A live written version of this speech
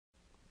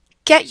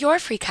Get your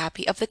free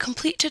copy of the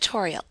complete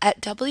tutorial at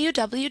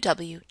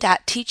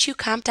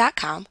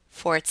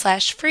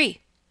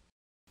www.teachucomp.com/free.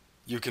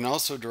 You can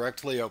also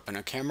directly open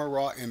a Camera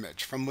Raw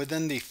image from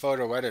within the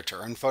photo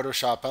editor in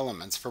Photoshop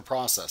Elements for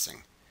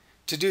processing.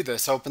 To do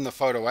this, open the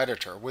photo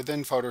editor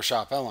within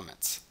Photoshop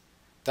Elements.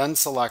 Then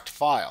select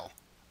File,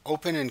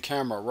 Open in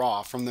Camera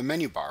Raw from the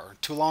menu bar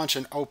to launch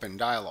an Open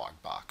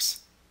dialog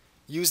box.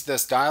 Use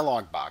this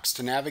dialog box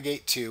to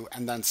navigate to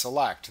and then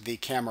select the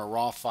Camera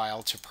Raw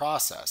file to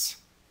process.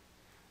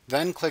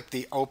 Then click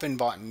the Open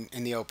button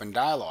in the Open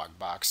dialog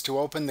box to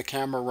open the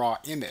Camera Raw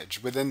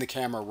image within the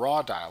Camera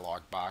Raw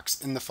dialog box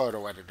in the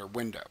photo editor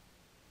window.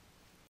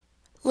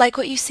 Like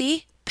what you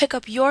see? Pick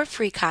up your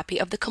free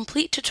copy of the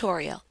complete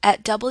tutorial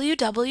at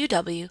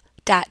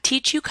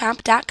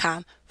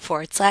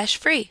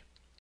www.teachucomp.com/free.